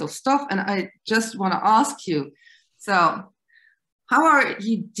this kinds of stuff. And I just want to ask you, so how are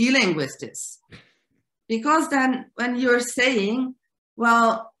you dealing with this? Because then when you're saying,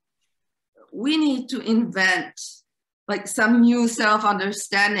 well, we need to invent like some new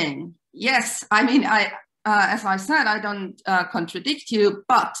self-understanding. Yes, I mean, as I said, I don't contradict you,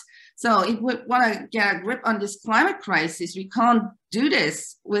 but so if we want to get a grip on this climate crisis, we can't do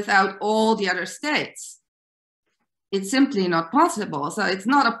this without all the other states. It's simply not possible. So it's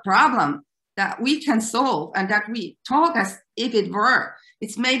not a problem that we can solve and that we talk as if it were.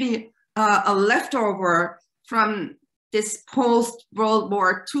 It's maybe a leftover from this post-World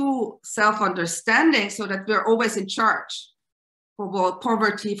War II self-understanding, so that we're always in charge for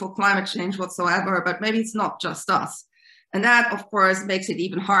poverty, for climate change, whatsoever, but maybe it's not just us. And that, of course, makes it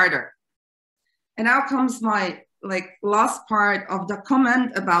even harder. And now comes my last part of the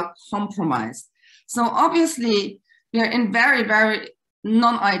comment about compromise. So obviously, we are in very, very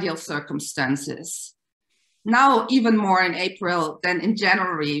non-ideal circumstances. Now, even more in April than in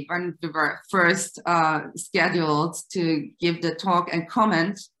January, when we were first scheduled to give the talk and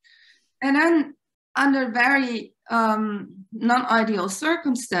comment. And then under very non-ideal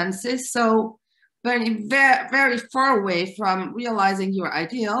circumstances, so very, very far away from realizing your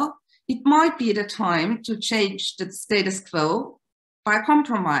ideal, it might be the time to change the status quo by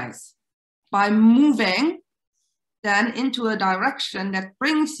compromise, by moving then into a direction that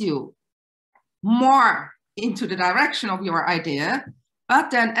brings you more into the direction of your idea, but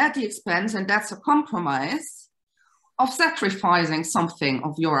then at the expense, and that's a compromise, of sacrificing something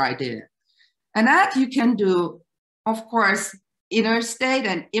of your idea. And that you can do, of course, inner state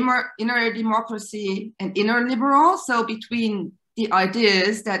and inner democracy and inner liberal. So between the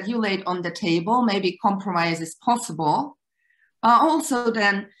ideas that you laid on the table, maybe compromise is possible. Also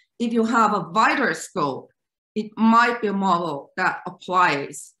then, if you have a wider scope, it might be a model that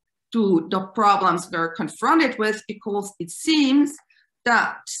applies to the problems we're confronted with, because it seems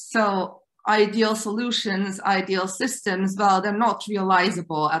that so ideal solutions, ideal systems, well, they're not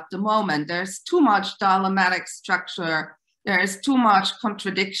realizable at the moment. There's too much dilemmatic structure. There's too much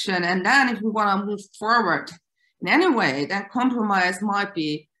contradiction. And then if we want to move forward in any way, then compromise might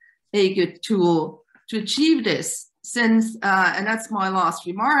be a good tool to achieve this. Since, and that's my last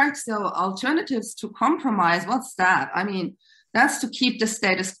remark, so alternatives to compromise, what's that? I mean, that's to keep the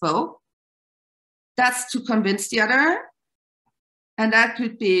status quo. That's to convince the other. And that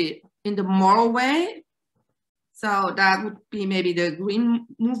could be in the moral way. So that would be maybe the green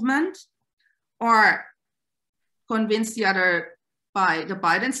movement, or convince the other by the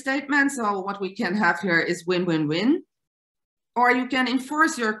Biden statement. So what we can have here is win-win-win. Or you can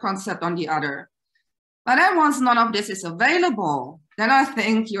enforce your concept on the other. But then once none of this is available, then I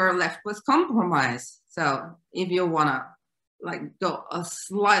think you're left with compromise. So if you want to go a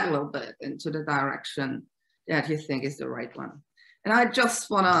slight little bit into the direction that you think is the right one. And I just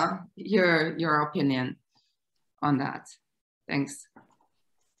want to hear your opinion on that. Thanks.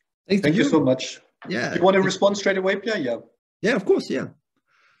 Thank you so much. Yeah. You want to respond straight away, Pierre? Yeah. Yeah, of course. Yeah.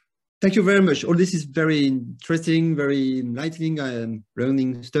 Thank you very much. All this is very interesting, very enlightening. I am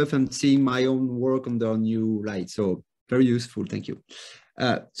learning stuff and seeing my own work under a new light. So very useful. Thank you.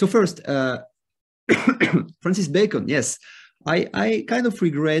 So first, Francis Bacon. Yes, I kind of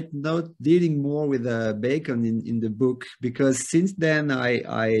regret not dealing more with Bacon in the book, because since then I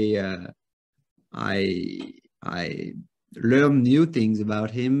learned new things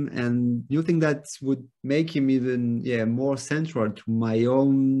about him, and new things that would make him even more central to my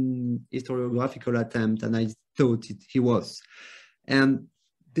own historiographical attempt than I thought he was. And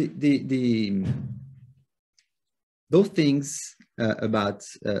the those things about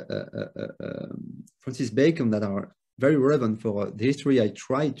Francis Bacon that are very relevant for the history I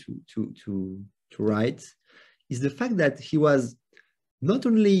try to write is the fact that he was not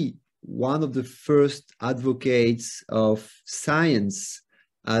only one of the first advocates of science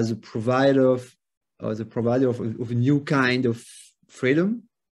as a provider of a new kind of freedom,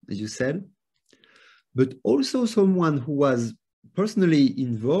 as you said, but also someone who was personally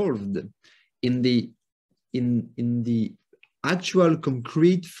involved in the actual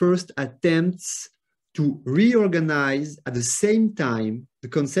concrete first attempts to reorganize at the same time the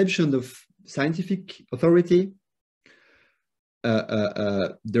conception of scientific authority,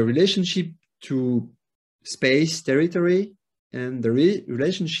 the relationship to space, territory, and the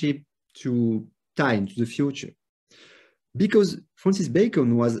relationship to time, to the future. Because Francis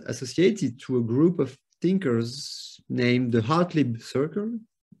Bacon was associated to a group of thinkers named the Hartlib Circle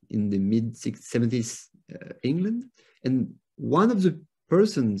in the mid-70s England. And one of the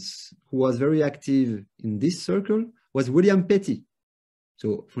persons who was very active in this circle was William Petty.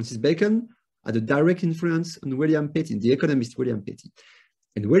 So Francis Bacon had a direct influence on William Petty, the economist William Petty.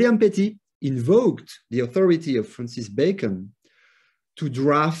 And William Petty invoked the authority of Francis Bacon to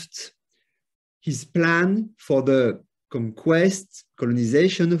draft his plan for the conquest,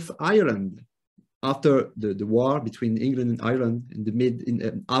 colonization of Ireland after the war between England and Ireland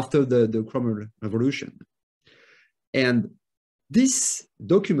after the Cromwell Revolution. And this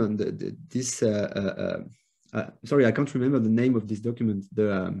document, sorry, I can't remember the name of this document.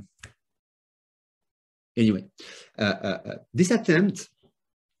 Anyway, this attempt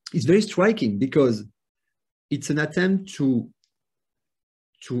is very striking because it's an attempt to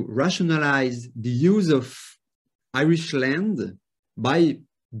rationalize the use of Irish land by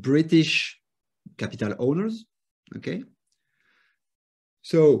British capital owners, okay?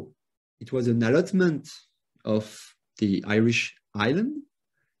 So it was an allotment of the Irish island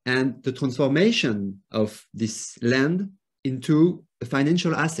and the transformation of this land into a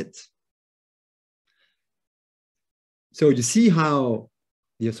financial asset. So you see how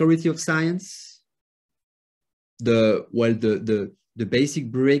the authority of science, the basic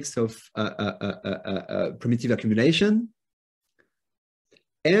bricks of primitive accumulation,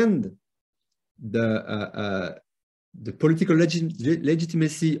 and the political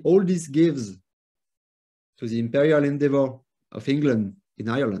legitimacy all this gives to the imperial endeavor of England in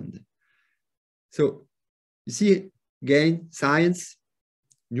Ireland. So you see, again, science,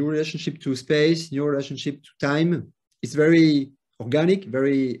 new relationship to space, new relationship to time. It's very organic,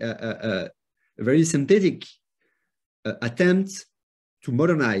 very synthetic attempt to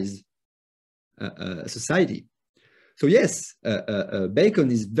modernize society. So yes, Bacon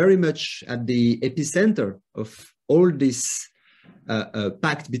is very much at the epicenter of all this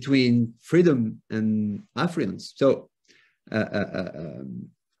pact between freedom and affluence. So, and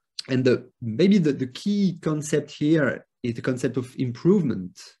maybe the key concept here is the concept of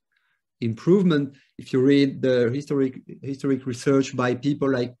improvement. Improvement, if you read the historic research by people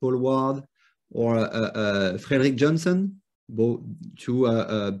like Paul Ward or Frederick Johnson, both two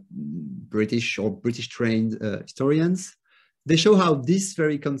British trained historians, they show how this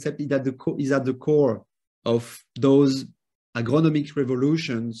very concept is at the core of those agronomic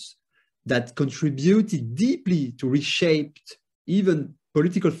revolutions that contributed deeply to reshape even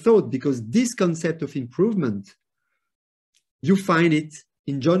political thought, because this concept of improvement, you find it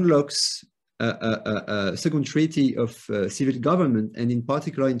in John Locke's second treaty of civil government, and in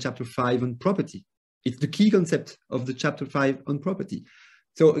particular in chapter 5 on property. It's the key concept of the chapter 5 on property.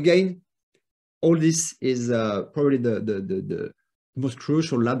 So again, all this is probably the most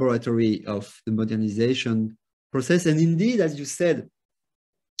crucial laboratory of the modernization process. And indeed, as you said,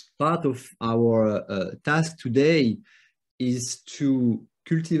 part of our task today is to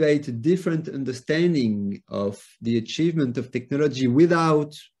cultivate a different understanding of the achievement of technology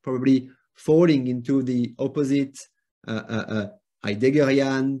without probably falling into the opposite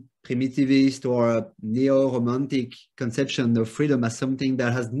Heideggerian, primitivist, or neo-romantic conception of freedom as something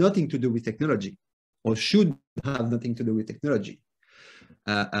that has nothing to do with technology, or should have nothing to do with technology.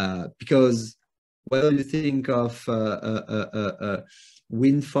 Because whether you think of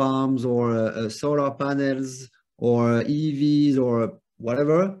wind farms or solar panels or EVs or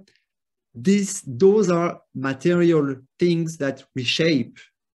whatever, those are material things that reshape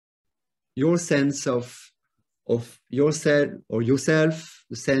your sense of yourself or yourself,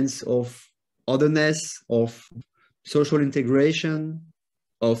 the sense of otherness, of social integration,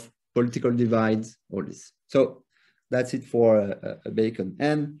 of political divides, all this. So that's it for Bacon.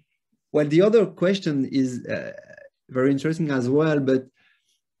 And well, the other question is very interesting as well, but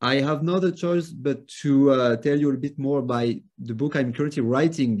I have no other choice but to tell you a bit more by the book I'm currently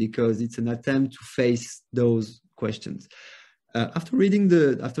writing, because it's an attempt to face those questions. After reading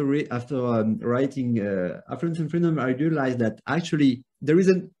writing Affluence and Freedom, I realized that actually there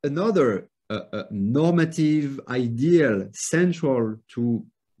is another normative ideal central to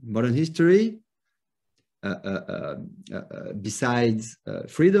modern history besides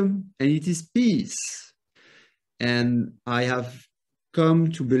freedom, and it is peace. And I have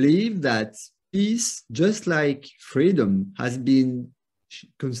come to believe that peace, just like freedom, has been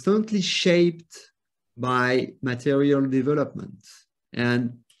constantly shaped by material development.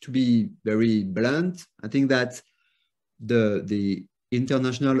 And to be very blunt, I think that the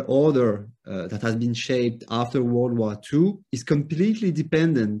international order that has been shaped after World War II is completely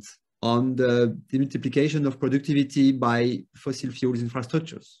dependent on the multiplication of productivity by fossil fuels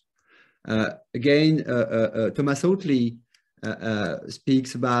infrastructures. Again, Thomas Oatley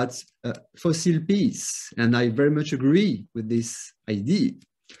speaks about fossil peace, and I very much agree with this idea.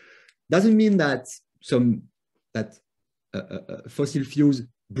 Doesn't mean that fossil fuels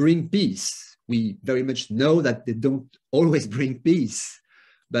bring peace. We very much know that they don't always bring peace,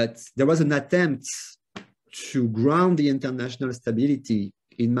 but there was an attempt to ground the international stability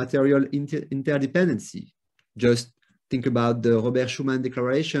in material interdependency. Just think about the Robert Schuman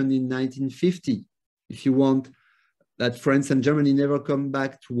Declaration in 1950. If you want that France and Germany never come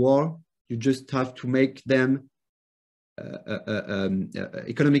back to war, you just have to make them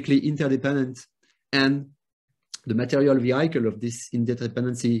economically interdependent. And the material vehicle of this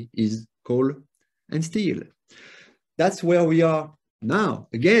interdependency is coal and steel. That's where we are now.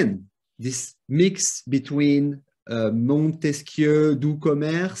 Again, this mix between Montesquieu doux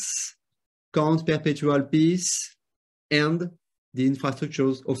commerce, Kant perpetual peace, and the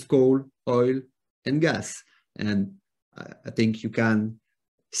infrastructures of coal, oil, and gas. And I think you can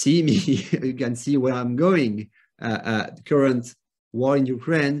see me, you can see where I'm going. The current war in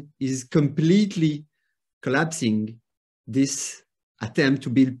Ukraine is completely collapsing this attempt to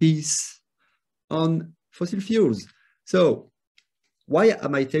build peace on fossil fuels. So why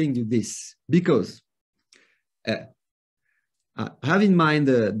am I telling you this? Because have in mind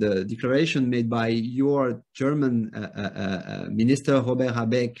the declaration made by your German minister, Robert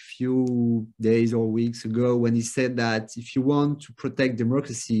Habeck, a few days or weeks ago, when he said that if you want to protect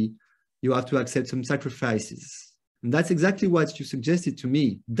democracy, you have to accept some sacrifices. And that's exactly what you suggested to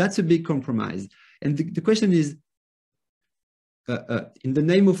me. That's a big compromise. And the question is, in the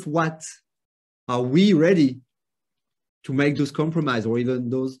name of what are we ready to make those compromises or even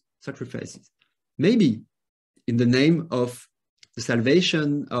those sacrifices? Maybe in the name of the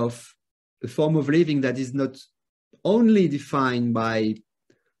salvation of a form of living that is not only defined by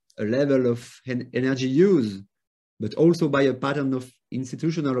a level of energy use, but also by a pattern of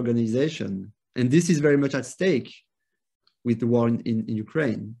institutional organization. And this is very much at stake with the war in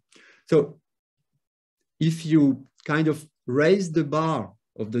Ukraine. So if you kind of raise the bar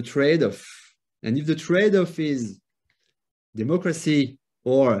of the trade-off, and if the trade-off is democracy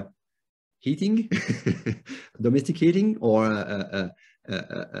or heating, domestic heating, or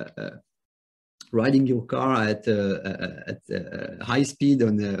riding your car at high speed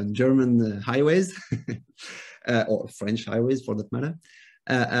on German highways, or French highways for that matter,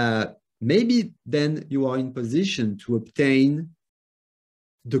 maybe then you are in position to obtain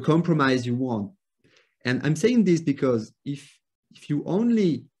the compromise you want. And I'm saying this because if you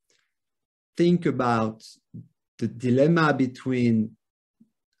only think about the dilemma between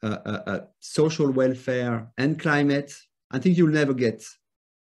social welfare and climate, I think you'll never get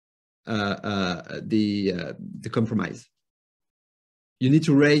the compromise. You need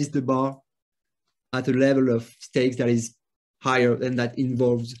to raise the bar at a level of stakes that is higher and that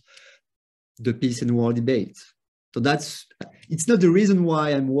involves the peace and war debate. So it's not the reason why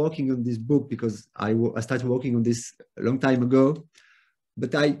I'm working on this book, because I started working on this a long time ago,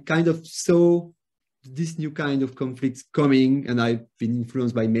 but I kind of saw this new kind of conflicts coming, and I've been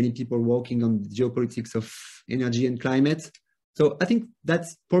influenced by many people working on the geopolitics of energy and climate. So I think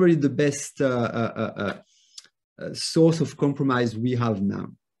that's probably the best source of compromise we have now,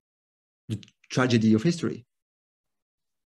 the tragedy of history.